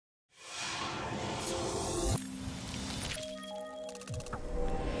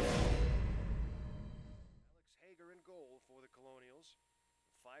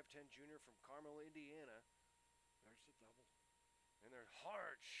6'10" junior from Carmel, Indiana. There's the double. And their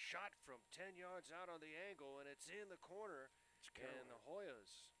hard shot from 10 yards out on the angle, and it's in the corner. And the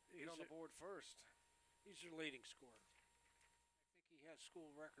Hoyas get on the board first. He's their leading scorer. I think he has school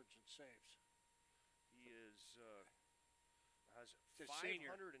records and saves. He has The 502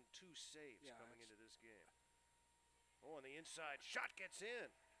 senior. saves coming into this game. Oh, and the inside shot gets in.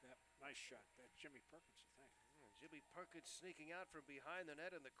 Yep, nice shot. That's Jimmy Perkins, I think. Jimmy Perkins sneaking out from behind the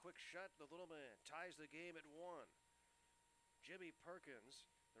net, and the quick shot, the little man, ties the game at 1. Jimmy Perkins,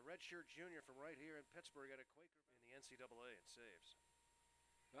 the redshirt junior from right here in Pittsburgh, at a Quaker in the NCAA and saves.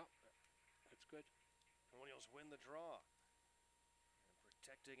 Well, that's good. Colonials win the draw. And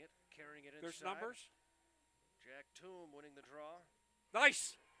protecting it, carrying it inside. There's numbers. Jack Toom winning the draw.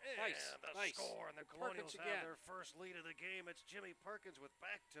 Nice. And the score, and the Colonials have their first lead of the game. It's Jimmy Perkins with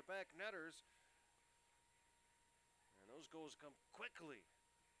back-to-back netters. And those goals come quickly.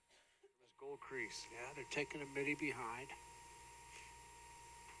 This goal crease. Yeah, they're taking a midi behind.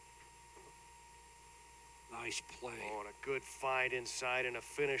 Nice play. Oh, and a good find inside and a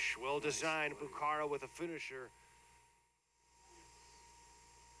finish. Well designed. Nice. Bukhara with a finisher.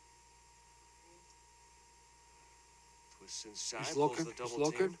 Twists inside. He's looking. The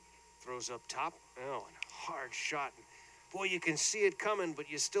double team. Throws up top. Oh, and a hard shot. Boy, you can see it coming, but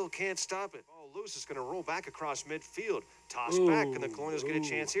you still can't stop it. Oh, loose is going to roll back across midfield. Toss back, and the Colonials get a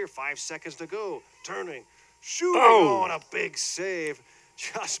chance here. 5 seconds to go. Turning. Shooting. Oh, and a big save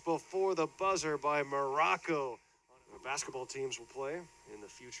just before the buzzer by Morocco. Basketball teams will play in the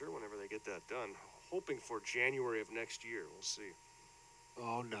future whenever they get that done. Hoping for January of next year. We'll see.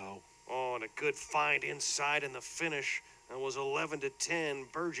 Oh, no. Oh, and a good find inside in the finish. That was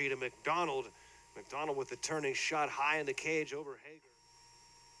 11-10. Burgee to McDonald. McDonald with the turning shot high in the cage over Hager.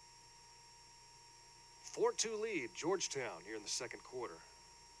 4-2 lead, Georgetown here in the second quarter.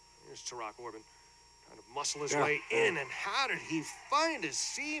 Here's Tarak Orban trying to muscle his way in. And how did he find a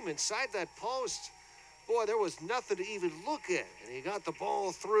seam inside that post? Boy, there was nothing to even look at. And he got the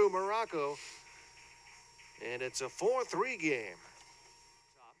ball through Morocco. And it's a 4-3 game.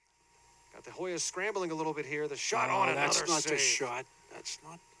 Got the Hoyas scrambling a little bit here. The shot on another save. That's not the shot. That's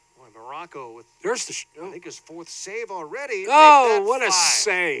not. Boy, Morocco with, there's the I think his 4th save already. Oh, what a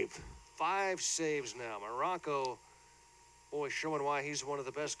save. 5 saves now. Morocco, boy, showing why he's one of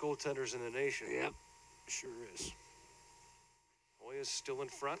the best goaltenders in the nation. Yep, sure is. Hoyas still in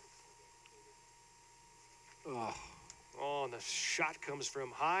front. Oh, and the shot comes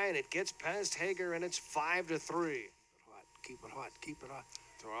from high, and it gets past Hager, and it's 5-3. Keep it hot. Keep it hot.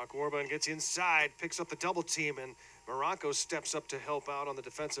 Tarak Orban gets inside, picks up the double team, and Morocco steps up to help out on the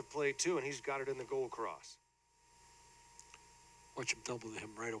defensive play, too, and he's got it in the goal cross. Watch him double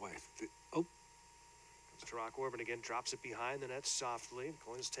him right away. Oh. Comes Tarak Orban again, drops it behind the net softly.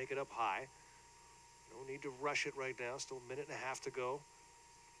 Colonials take it up high. No need to rush it right now. Still a minute and a half to go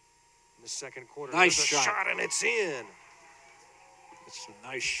in the second quarter. Nice shot, and it's in. It's a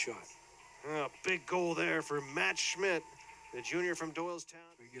nice shot. Big goal there for Matt Schmidt, the junior from Doylestown.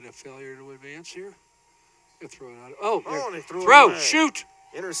 We get a failure to advance here. They'll throw it out. Oh, they threw throw, it away. Shoot.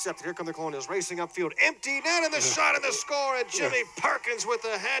 Intercepted. Here come the Colonials racing upfield. Empty net, and the shot and the score. And Jimmy Perkins with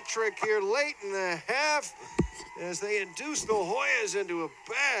a hat trick here late in the half as they induce the Hoyas into a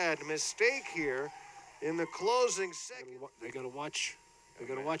bad mistake here in the closing second. They got to watch. They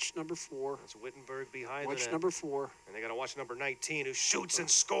got to watch number 4. That's Wittenberg behind watch the net. Number 4. And they got to watch number 19, who shoots and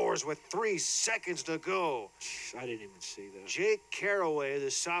scores with 3 seconds to go. I didn't even see that. Jake Caraway, the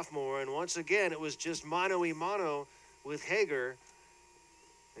sophomore, and once again, it was just mano-a-mano with Hager.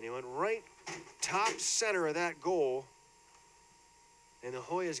 And he went right top center of that goal. And the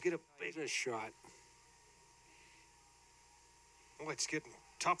Hoyas get a big shot. Oh, it's getting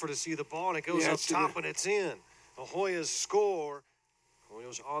tougher to see the ball, and it goes up top, and it's in. The Hoyas score.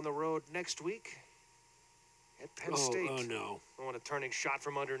 Colonials on the road next week at Penn State. Oh, no. Oh, a turning shot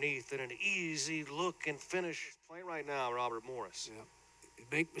from underneath and an easy look and finish. Playing right now, Robert Morris. Yeah. You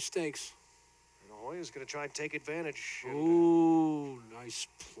make mistakes. And the Hoyas going to try and take advantage. Ooh, nice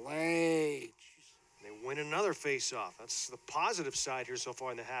play. They win another face-off. That's the positive side here so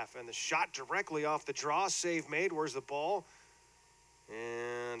far in the half. And the shot directly off the draw. Save made. Where's the ball?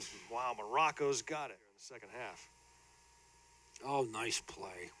 And, wow, Morocco's got it in the second half. Oh, nice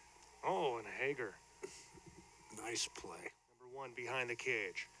play. Oh, and Hager. Nice play. Number 1 behind the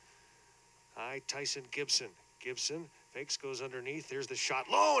cage. High, Tyson Gibson. Gibson fakes, goes underneath. There's the shot.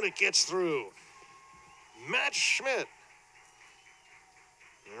 Low, and it gets through. Matt Schmidt,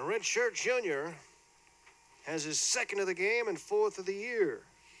 a redshirt junior, has his 2nd of the game and 4th of the year.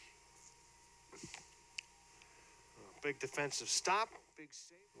 A big defensive stop. Big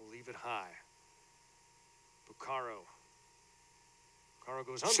save. leave it high. Buccaro. Buccaro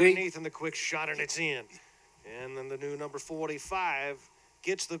goes underneath and the quick shot, and it's in. And then the new number 45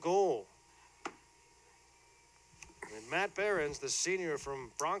 gets the goal. And Matt Behrens, the senior from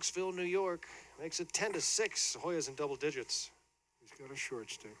Bronxville, New York, makes it 10-6. Hoyas in double digits. He's got a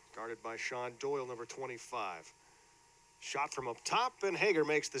short stick. Guarded by Sean Doyle, number 25. Shot from up top, and Hager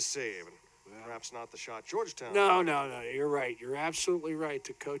makes the save. And perhaps not the shot Georgetown. No. You're right. You're absolutely right.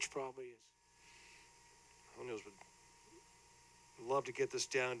 The coach probably is. Colonials would love to get this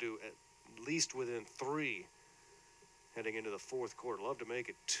down to at least within 3 heading into the fourth quarter. Love to make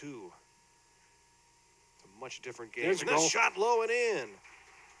it 2. It's a much different game. There's And a goal. this shot low and in.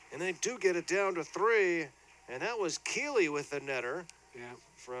 And they do get it down to 3. And that was Keeley with the netter. Yeah.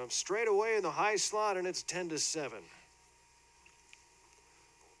 From straight away in the high slot, and it's 10-7.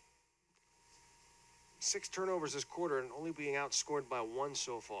 6 turnovers this quarter and only being outscored by 1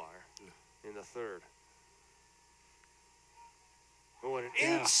 so far in the third. Oh, and an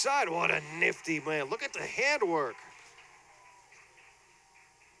inside. What a nifty man. Look at the handwork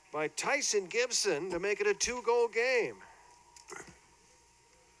by Tyson Gibson to make it a 2-goal game.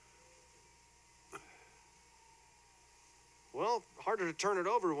 Well, harder to turn it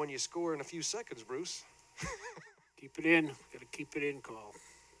over when you score in a few seconds, Bruce. Keep it in. Got to keep it in call.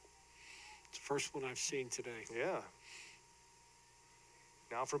 It's the first one I've seen today. Yeah.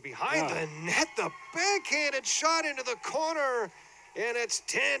 Now from behind the net, the backhanded shot into the corner, and it's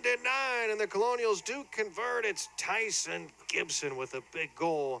 10-9, and the Colonials do convert. It's Tyson Gibson with a big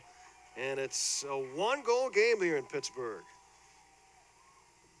goal, and it's a 1-goal game here in Pittsburgh.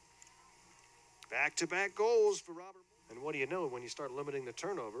 Back-to-back goals for Robert. And what do you know, when you start limiting the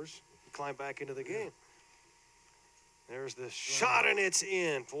turnovers, you climb back into the game. There's the shot, and it's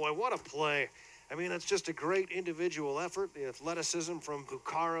in. Boy, what a play. I mean, it's just a great individual effort. The athleticism from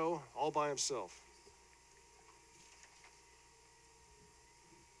Buccaro all by himself.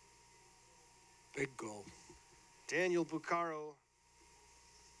 Big goal. Daniel Buccaro.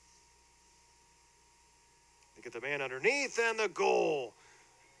 They get the man underneath, and the goal.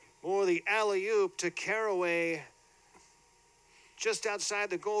 Or the alley-oop to Caraway just outside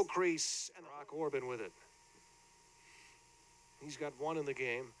the goal crease. And Rock Orban with it. He's got 1 in the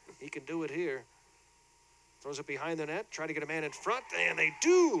game. He can do it here. Throws it behind the net, try to get a man in front, and they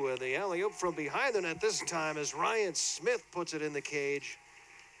do. And the alley-oop from behind the net this time as Ryan Smith puts it in the cage.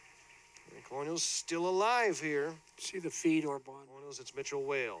 And the Colonials still alive here. See the feed, Orban. Colonials, it's Mitchell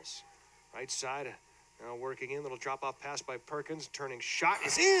Wales. Right side, now working in. Little drop-off pass by Perkins. Turning shot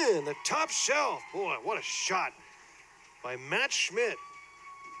is in. The top shelf. Boy, what a shot by Matt Schmidt.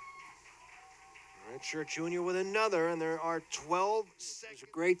 Redshirt junior with another, and there are 12 seconds. It's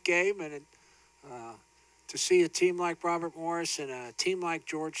a great game, and to see a team like Robert Morris and a team like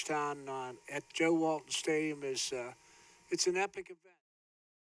Georgetown at Joe Walton Stadium is it's an epic event.